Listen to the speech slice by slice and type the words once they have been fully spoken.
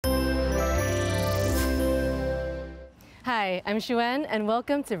Hi, I'm Shuan and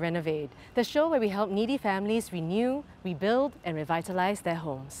welcome to RenovAID, the show where we help needy families renew, rebuild and revitalize their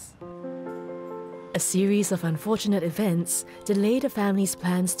homes. A series of unfortunate events delayed a family's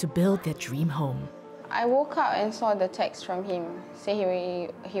plans to build their dream home. I woke up and saw the text from him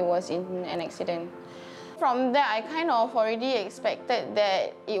saying he was in an accident. From there, I kind of already expected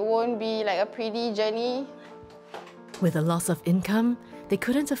that it won't be like a pretty journey. With a loss of income, they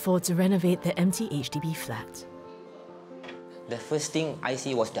couldn't afford to renovate their empty HDB flat. The first thing I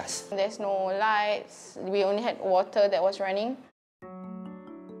see was dust. There's no lights, we only had water that was running.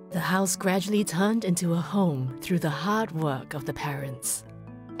 The house gradually turned into a home through the hard work of the parents.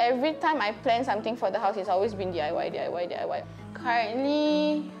 Every time I plan something for the house, it's always been DIY, DIY, DIY.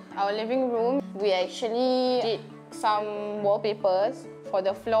 Currently, our living room, we actually did some wallpapers for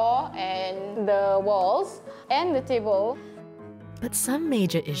the floor and the walls and the table. But some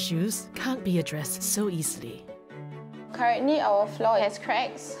major issues can't be addressed so easily. Currently, our floor has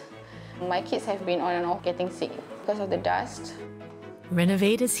cracks. My kids have been on and off getting sick because of the dust.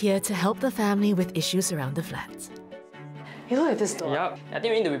 RenovAID is here to help the family with issues around the flat. You look at this door. Yep, I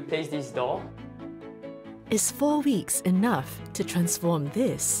think we need to replace this door. Is 4 weeks enough to transform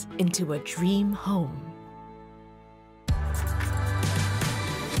this into a dream home?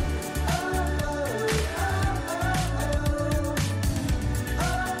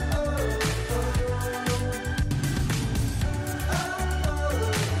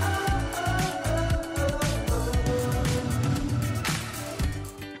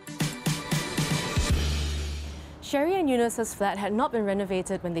 Sheree and Yunus's flat had not been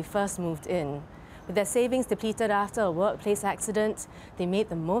renovated when they first moved in. With their savings depleted after a workplace accident, they made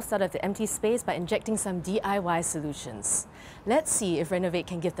the most out of the empty space by injecting some DIY solutions. Let's see if RenovAID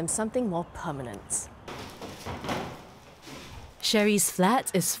can give them something more permanent. Sheree's flat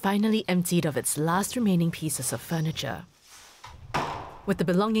is finally emptied of its last remaining pieces of furniture. With the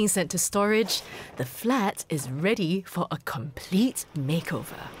belongings sent to storage, the flat is ready for a complete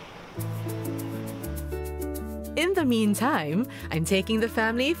makeover. In the meantime, I'm taking the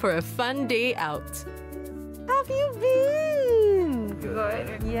family for a fun day out. How have you been?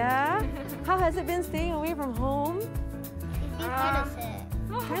 Good. Yeah? How has it been staying away from home? It's been kind of sad.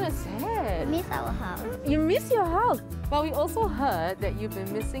 Kind of sad. Miss our house. You miss your house? Well, we also heard that you've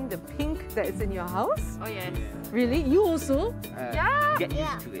been missing the pink that is in your house. Oh yes. Really? You also? Yeah. Get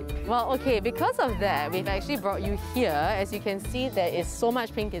used to it. Well, okay, because of that, we've actually brought you here. As you can see, there is so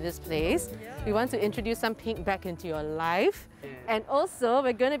much pink in this place. We want to introduce some pink back into your life. And also,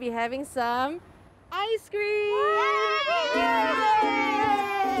 we're going to be having some ice cream! Yay!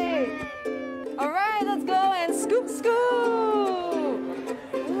 All right, let's go and scoop, scoop!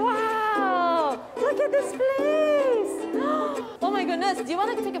 Wow! Look at this place! Oh my goodness, do you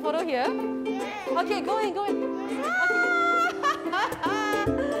want to take a photo here? Okay, go in, go in.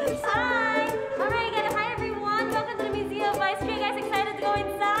 Hi! Alright, hi everyone! Welcome to the Museum of Ice Cream. Guys, excited to go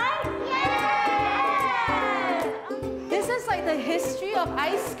inside? Yes! This is like the history of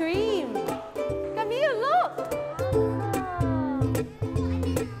ice cream. Come here, look!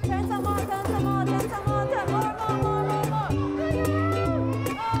 Turn some more, turn some more, turn some more, turn more.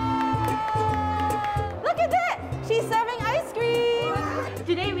 Look at that! She's serving ice cream!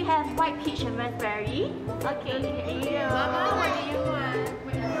 Today we have white peach and raspberry. Okay, here. Mama, what do you want?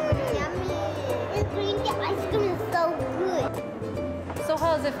 Yummy. The green tea ice cream is so good. So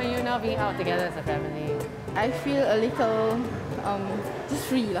how is it for you now being out together as a family? I feel a little just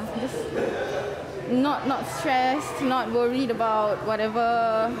free lah. Just not stressed, not worried about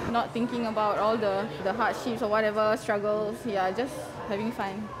whatever, not thinking about all the hardships or whatever struggles. Yeah, just having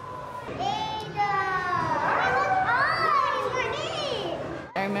fun.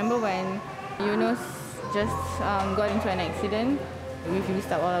 I remember when Yunus just got into an accident. We've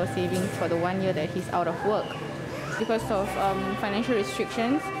used up all our savings for the 1 year that he's out of work. Because of financial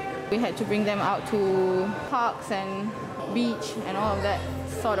restrictions, we had to bring them out to parks and beach and all of that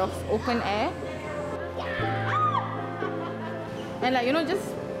sort of open air. And like, you know,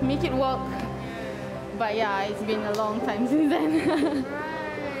 just make it work. But yeah, it's been a long time since then.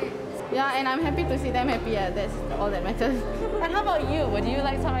 Yeah, and I'm happy to see them happy. Yeah, that's all that matters. And how about you? Would you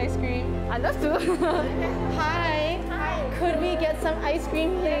like some ice cream? I'd love to. Hi. Hi. Could we get some ice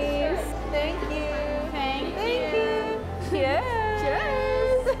cream, please? Thank you. Thank you. Cheers.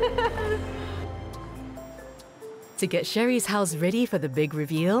 Cheers. To get Sheree's house ready for the big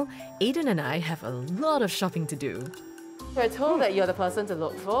reveal, Aiden and I have a lot of shopping to do. We're told that you're the person to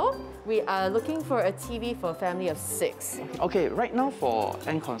look for. We are looking for a TV for a family of 6. Okay, right now for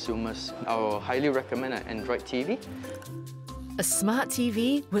end consumers, I will highly recommend an Android TV. A smart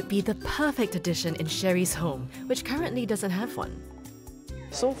TV would be the perfect addition in Sheree's home, which currently doesn't have one.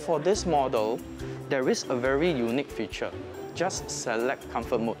 So for this model, there is a very unique feature. Just select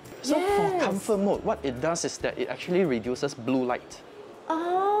comfort mode. So for comfort mode, what it does is that it actually reduces blue light.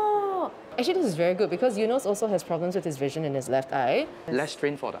 Oh! Actually, this is very good because Yunus also has problems with his vision in his left eye. Less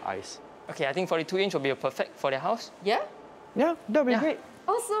strain for the eyes. Okay, I think 42-inch will be perfect for their house. Yeah? Yeah, that'll be great.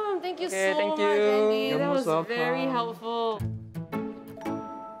 Awesome! Thank you so thank much, you. Andy. You're That was most very welcome. helpful.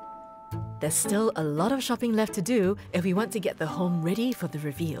 There's still a lot of shopping left to do if we want to get the home ready for the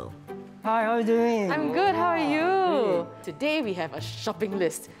reveal. Hi, how are you doing? I'm good, how are you? Today we have a shopping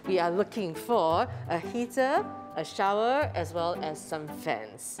list. We are looking for a heater, a shower, as well as some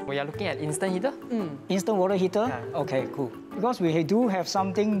fans. We are looking at instant heater. Instant water heater? Okay, cool. Because we do have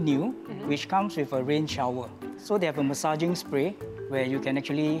something new, which comes with a rain shower. So they have a massaging spray where you can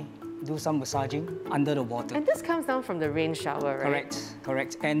actually do some massaging under the water. And this comes down from the rain shower, right? Correct,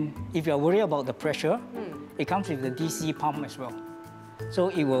 correct. And if you're worried about the pressure, it comes with the DC pump as well. So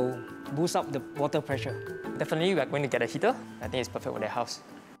it will boost up the water pressure. Definitely, we are going to get a heater. I think it's perfect for their house.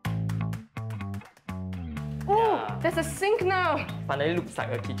 Oh, there's a sink now. Finally looks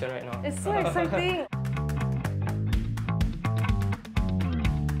like a kitchen right now. It's so exciting.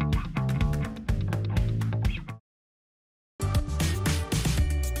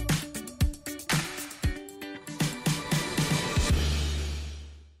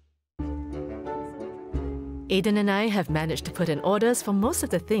 Aiden and I have managed to put in orders for most of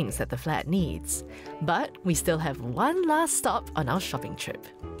the things that the flat needs. But we still have one last stop on our shopping trip.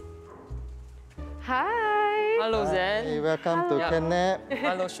 Hi! Hello, Zen. Hey, welcome to Kenneth.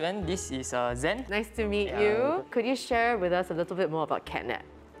 Hello, Xuan. This is Zen. Nice to meet you. Could you share with us a little bit more about Catnap?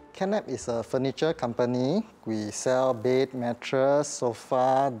 Kenneth is a furniture company. We sell bed, mattress,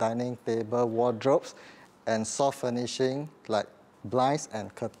 sofa, dining table, wardrobes, and soft furnishing like blinds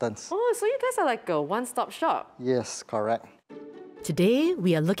and curtains. Oh, so you guys are like a one-stop shop. Yes, correct. Today,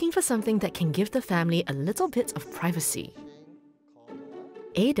 we are looking for something that can give the family a little bit of privacy.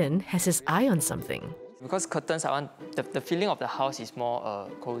 Aiden has his eye on something. Because curtains, I want the feeling of the house is more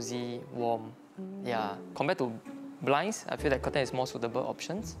cozy, warm. Yeah, compared to blinds, I feel that curtain is more suitable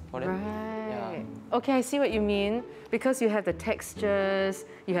options for them. Right. Okay, I see what you mean. Because you have the textures,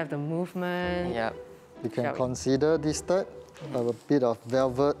 you have the movement. Yeah. You can consider this type, a bit of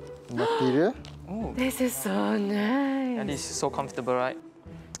velvet material. Oh, This is so nice. yeah, this is so comfortable, right?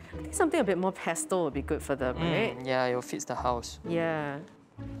 I think something a bit more pastel would be good for them, right? Yeah, it fits the house. Yeah.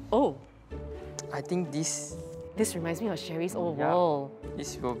 Oh, I think this reminds me of Sheree's old wall.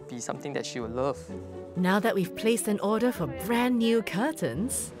 This will be something that she will love. Now that we've placed an order for brand new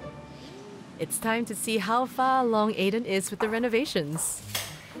curtains, it's time to see how far along Aiden is with the renovations.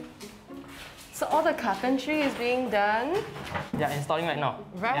 So all the carpentry is being done. They are installing right now.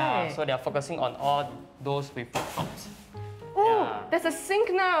 Right. Yeah, so they are focusing on all those with rooftops. Oh, there's a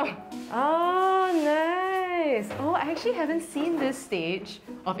sink now. Oh, nice. Oh, I actually haven't seen this stage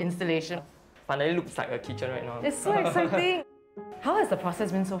of installation. Finally looks like a kitchen right now. It's so exciting. How has the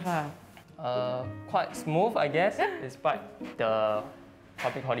process been so far? Quite smooth, I guess, despite the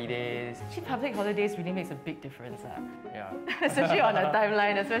public holidays. Actually, public holidays really makes a big difference. Yeah. Especially on a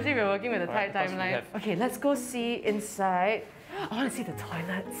timeline, especially if we're working with a tight because we timeline. have- Okay, let's go see inside. I want to see the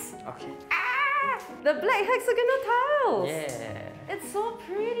toilets. Okay. Ah! The black hexagonal tiles! Yeah. It's so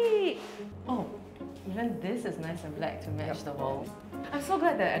pretty! Oh, even this is nice and black to match the walls. I'm so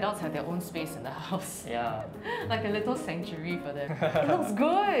glad that adults have their own space in the house. Yeah. Like a little sanctuary for them. It looks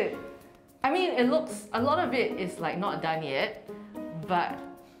good! I mean, a lot of it is like not done yet, but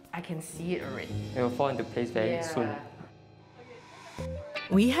I can see it already. It will fall into place very soon.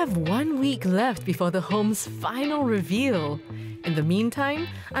 We have 1 week left before the home's final reveal. In the meantime,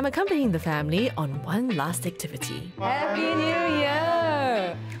 I'm accompanying the family on one last activity. Happy New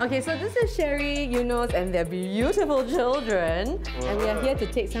Year! Okay, so this is Sheree, Yunus, and their beautiful children. And we are here to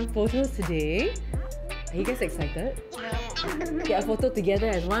take some photos today. Are you guys excited? Get a photo together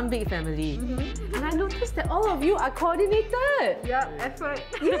as one big family. And I noticed that all of you are coordinated. Yeah, effort.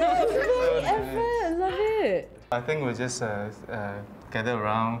 Yes, really effort. I love it. I think we'll just gather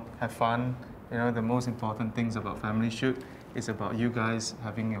around, have fun. You know, the most important things about family shoot is about you guys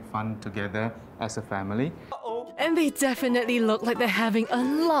having fun together as a family. And they definitely look like they're having a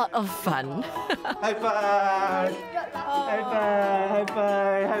lot of fun. High five! High five! High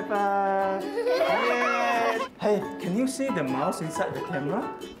five! High five! Yay! Hey, can you see the mouse inside the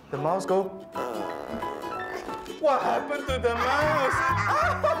camera? The mouse go. What happened to the mouse?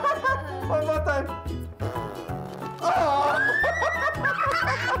 One more time. Oh!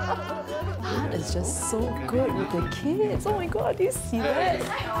 Art is just so good with the kids. Oh my god, do you see that?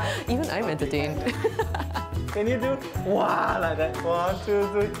 Even I'm entertained. Can you do wow like that? 1, 2,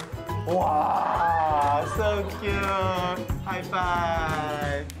 3. Wow, so cute. High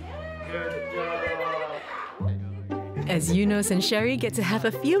five. Good job. As Yunus and Sheree get to have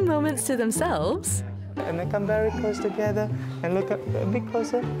a few moments to themselves, And then come very close together and look a bit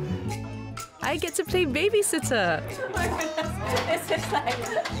closer. I get to play babysitter. Oh my goodness, this is like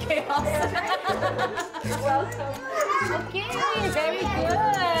chaos. Welcome. Okay, very good.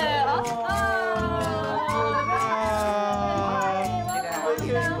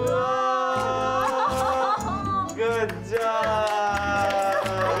 Good job.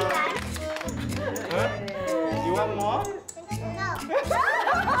 Huh? You want more?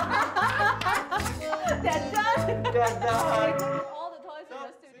 They're done. They're done. All the toys are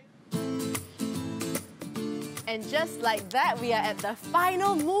just too. And just like that, we are at the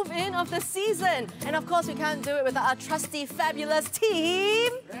final move-in of the season. And of course, we can't do it without our trusty, fabulous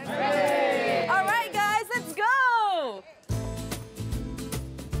team. All right, guys, let's go!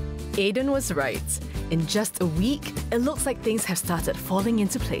 Aiden was right. In just a week, it looks like things have started falling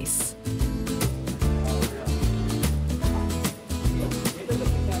into place.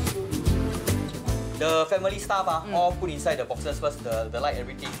 The family stuff all put inside the boxes first, the light,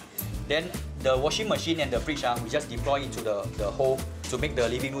 everything. Then the washing machine and the fridge we just deploy into the hole to make the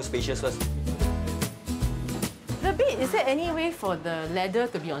living room spacious first. The bed, is there any way for the ladder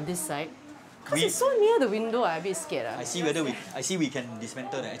to be on this side? Because it's so near the window, I'm a bit scared. I see we can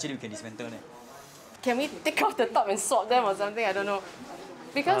dismantle that. Actually, we can dismantle that. Can we take off the top and swap them or something? I don't know.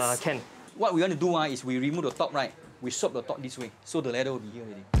 Because... Can. What we want to do is we remove the top, right? We swap the top this way, so the ladder will be here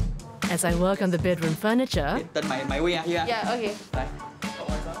already. As I work on the bedroom furniture... Okay, turn my way here. Yeah, okay. Right.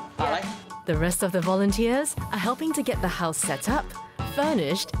 Right. The rest of the volunteers are helping to get the house set up,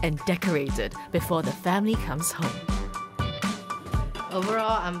 furnished and decorated before the family comes home.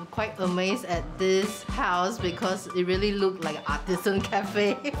 Overall, I'm quite amazed at this house because it really looked like an artisan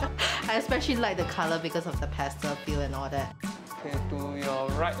cafe. I especially like the color because of the pastel feel and all that. Okay, to your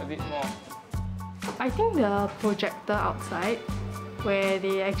right a bit more. I think the projector outside, where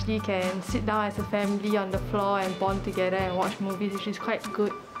they actually can sit down as a family on the floor and bond together and watch movies, which is quite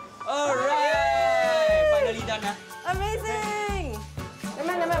good. Alright! Finally done. Amazing!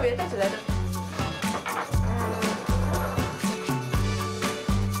 Never mind, we'll touch the ladder.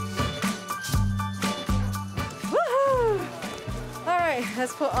 Woohoo! Alright,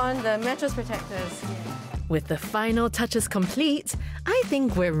 let's put on the mattress protectors. With the final touches complete, I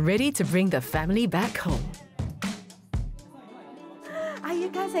think we're ready to bring the family back home. Are you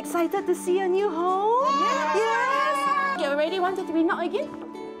guys excited to see a new home? Yes! Get ready, 1, 2, 3, knock again.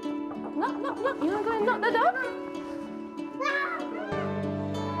 Knock. You want to go and knock the door?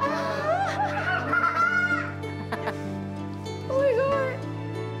 Oh my god!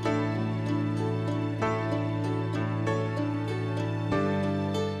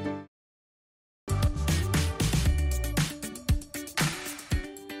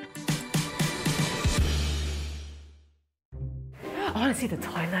 I want to see the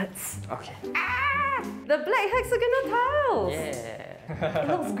toilets. Okay. The black hexagonal tiles! Yeah. It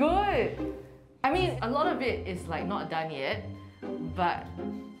looks good. I mean, a lot of it is like not done yet, but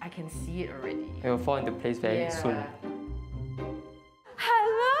I can see it already. It will fall into place very soon.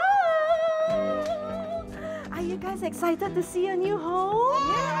 Hello! Are you guys excited to see a new home?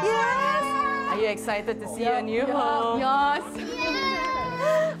 Yes! Are you excited to see a new home? Yes!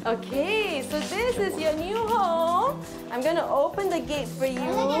 Okay, so this is your new home. I'm gonna open the gate for you.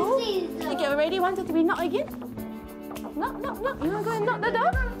 You get ready? 1, 2, 3, knock again. Knock. You wanna go and knock the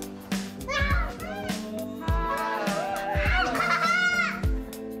door?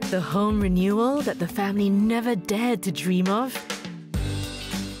 The home renewal that the family never dared to dream of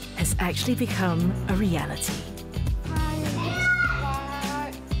has actually become a reality.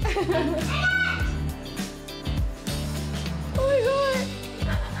 Oh my god!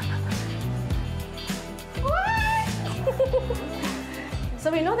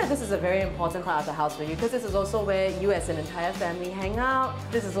 So we know that this is a very important part of the house for you because this is also where you as an entire family hang out.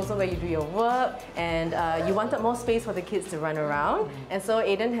 This is also where you do your work, and you wanted more space for the kids to run around. And so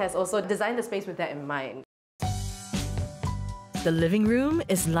Aiden has also designed the space with that in mind. The living room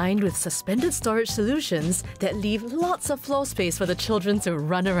is lined with suspended storage solutions that leave lots of floor space for the children to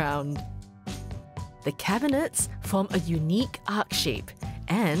run around. The cabinets form a unique arc shape,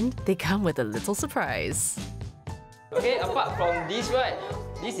 and they come with a little surprise. Okay, apart from this, right,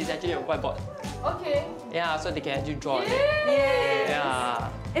 this is actually a whiteboard. Okay. Yeah, so they can actually draw on it. Yes. Yeah.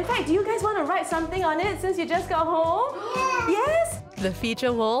 In fact, do you guys want to write something on it since you just got home? Yes? The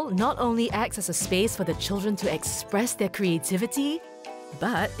feature wall not only acts as a space for the children to express their creativity,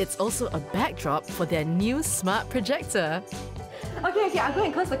 but it's also a backdrop for their new smart projector. Okay, I'll go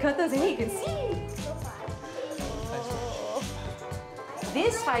and close the curtains and you can see.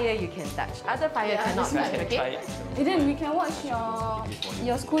 This fire you can touch, other fire cannot touch, okay? Aiden, we can watch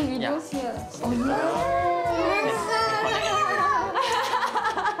your school videos here. Oh,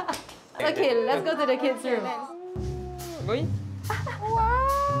 yes! Okay, let's go to the kids' room. Going? Wow!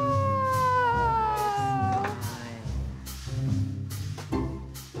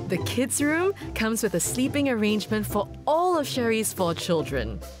 The kids' room comes with a sleeping arrangement for all of Sheree's 4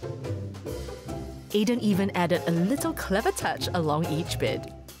 children. Aiden even added a little clever touch along each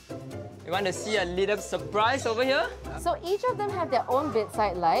bed. You want to see a little surprise over here? So each of them have their own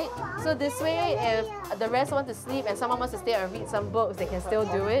bedside light. So this way, if the rest want to sleep and someone wants to stay and read some books, they can still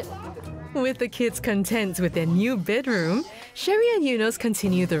do it. With the kids content with their new bedroom, Sheree and Yunus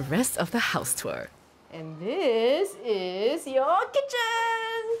continue the rest of the house tour. And this is your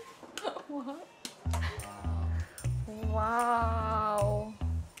kitchen! What? Wow!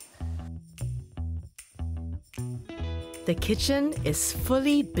 The kitchen is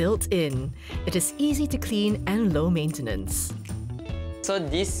fully built in. It is easy to clean and low maintenance. So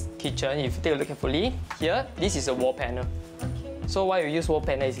this kitchen, if you take a look carefully, here, this is a wall panel. Okay. So why we use wall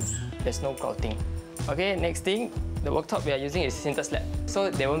panel is there's no grouting. Okay, next thing, the worktop we are using is sinter slab.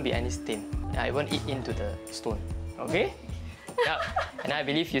 So there won't be any stain. It won't eat into the stone. Okay? Yeah. And I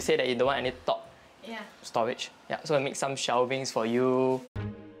believe you say that you don't want any top storage. Yeah, so I'll make some shelvings for you.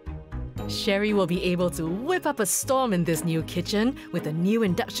 Sheree will be able to whip up a storm in this new kitchen with a new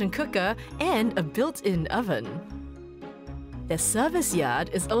induction cooker and a built-in oven. Their service yard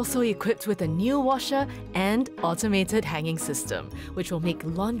is also equipped with a new washer and automated hanging system, which will make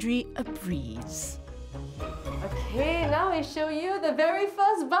laundry a breeze. Okay, now I show you the very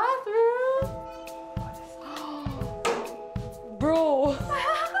first bathroom. Bro!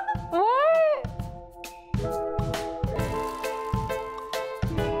 What?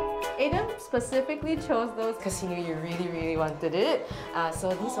 Aiden specifically chose those because he knew you really wanted it. So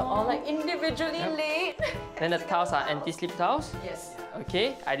these are all like individually laid. Then the tiles are anti-slip tiles. Yes.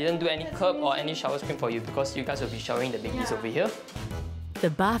 Okay, I didn't do any curb or any shower screen for you because you guys will be showering the babies over here. The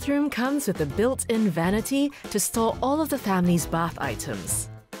bathroom comes with a built-in vanity to store all of the family's bath items.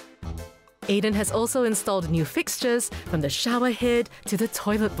 Aiden has also installed new fixtures from the shower head to the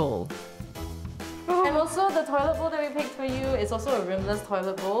toilet bowl. And also the toilet bowl that we picked for you is also a rimless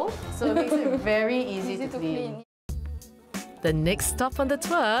toilet bowl, so it makes it very easy to clean. The next stop on the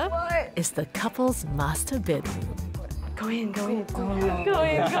tour is the couple's master bedroom. Go in. Go in.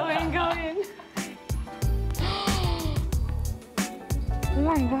 Oh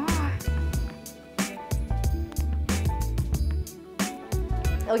my god!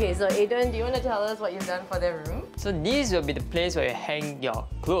 Okay, so Aiden, do you want to tell us what you've done for their room? So this will be the place where you hang your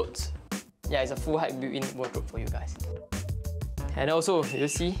clothes. Yeah, it's a full height built-in wardrobe for you guys. And also, you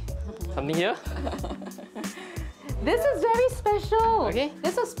see something here? This is very special! Okay.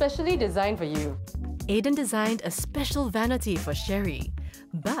 This was specially designed for you. Aiden designed a special vanity for Sheree,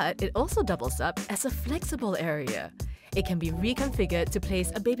 but it also doubles up as a flexible area. It can be reconfigured to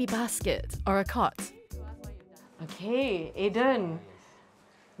place a baby basket or a cot. Okay, Aiden.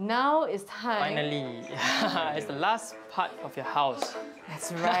 Now it's time. Finally, it's the last part of your house.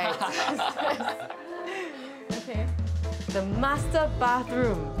 That's right. Okay. The master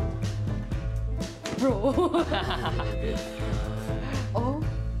bathroom. Bro. Oh.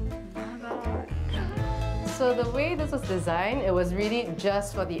 So the way this was designed, it was really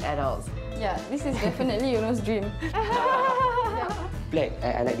just for the adults. Yeah, this is definitely Yuno's dream. Black,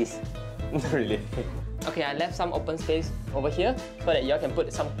 I like this. Really? Okay, I left some open space over here so that you all can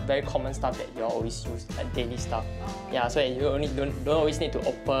put some very common stuff that you all always use, like daily stuff. Yeah, so that you don't always need to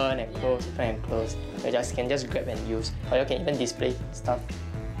open and close, open and close. You can just grab and use, or you can even display stuff.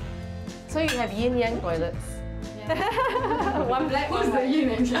 So you have yin-yang toilets. Yeah. One black, one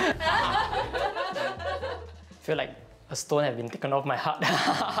white. I feel like a stone has been taken off my heart.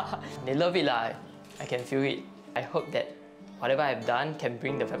 They love it lah. I can feel it. I hope that whatever I've done can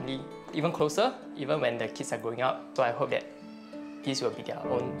bring the family even closer, even when the kids are growing up. So I hope that this will be their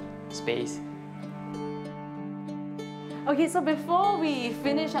own space. Okay, so before we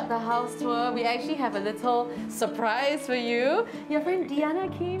finish up the house tour, we actually have a little surprise for you. Your friend Diana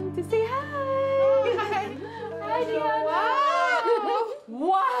came to say hi. Oh, hi. Hi, Diana.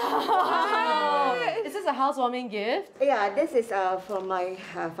 Wow! Is this a housewarming gift? Yeah, this is from my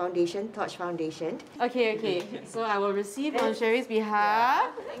foundation, Torch Foundation. Okay. So I will receive on Sheree's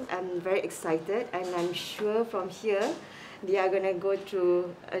behalf. I'm very excited, and I'm sure from here They are going to go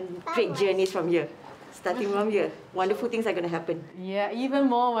through great journeys from here. Starting from here, wonderful things are going to happen. Yeah, even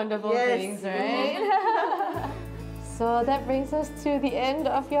more wonderful things, right? So that brings us to the end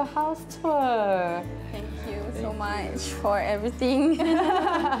of your house tour. Thank you so much for everything.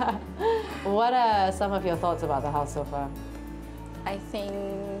 What are some of your thoughts about the house so far? I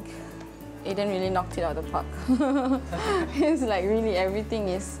think Aiden really knocked it out of the park. It's like really everything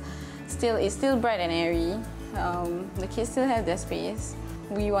is still bright and airy. The kids still have their space.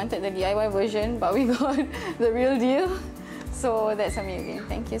 We wanted the DIY version, but we got the real deal. So that's amazing.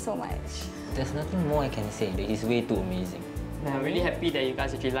 Thank you so much. There's nothing more I can say. It's way too amazing. I'm really happy that you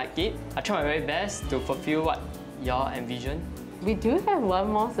guys actually liked it. I tried my very best to fulfill what y'all envisioned. We do have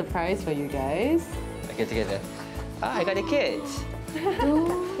one more surprise for you guys. Okay, together. I got the kids.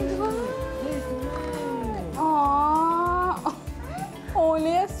 Aww.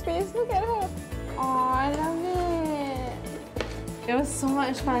 Only a space. Look at her. Aww, I love it. It was so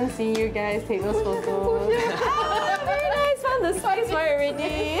much fun seeing you guys take those photos. Very nice. Found the space for it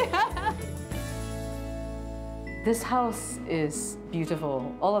already. This house is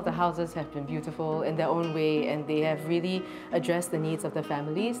beautiful. All of the houses have been beautiful in their own way, and they have really addressed the needs of the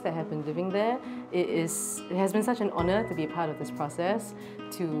families that have been living there. It has been such an honor to be a part of this process,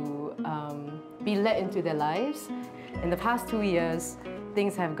 to be let into their lives. In the past 2 years,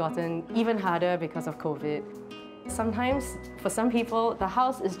 things have gotten even harder because of COVID. Sometimes, for some people, the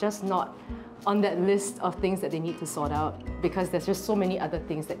house is just not on that list of things that they need to sort out because there's just so many other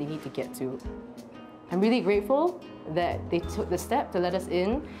things that they need to get to. I'm really grateful that they took the step to let us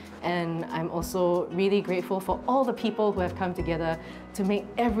in, and I'm also really grateful for all the people who have come together to make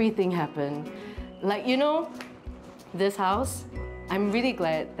everything happen. Like, you know, this house, I'm really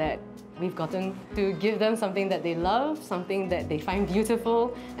glad that we've gotten to give them something that they love, something that they find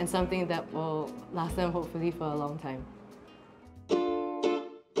beautiful, and something that will last them hopefully for a long time.